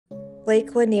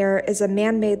Lake Lanier is a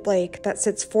man-made lake that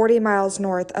sits 40 miles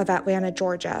north of Atlanta,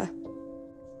 Georgia.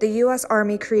 The U.S.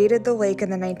 Army created the lake in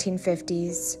the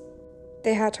 1950s.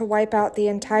 They had to wipe out the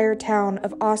entire town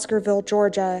of Oscarville,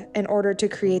 Georgia, in order to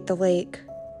create the lake.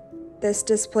 This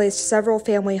displaced several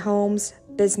family homes,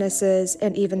 businesses,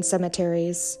 and even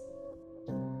cemeteries.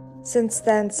 Since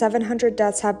then, 700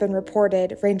 deaths have been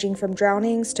reported, ranging from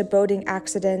drownings to boating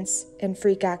accidents and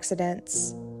freak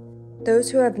accidents.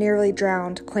 Those who have nearly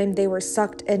drowned claimed they were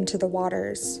sucked into the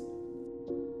waters.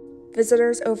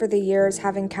 Visitors over the years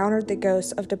have encountered the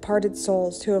ghosts of departed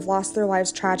souls who have lost their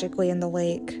lives tragically in the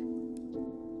lake.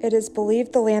 It is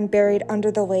believed the land buried under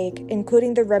the lake,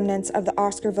 including the remnants of the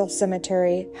Oscarville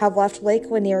Cemetery, have left Lake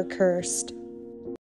Lanier cursed.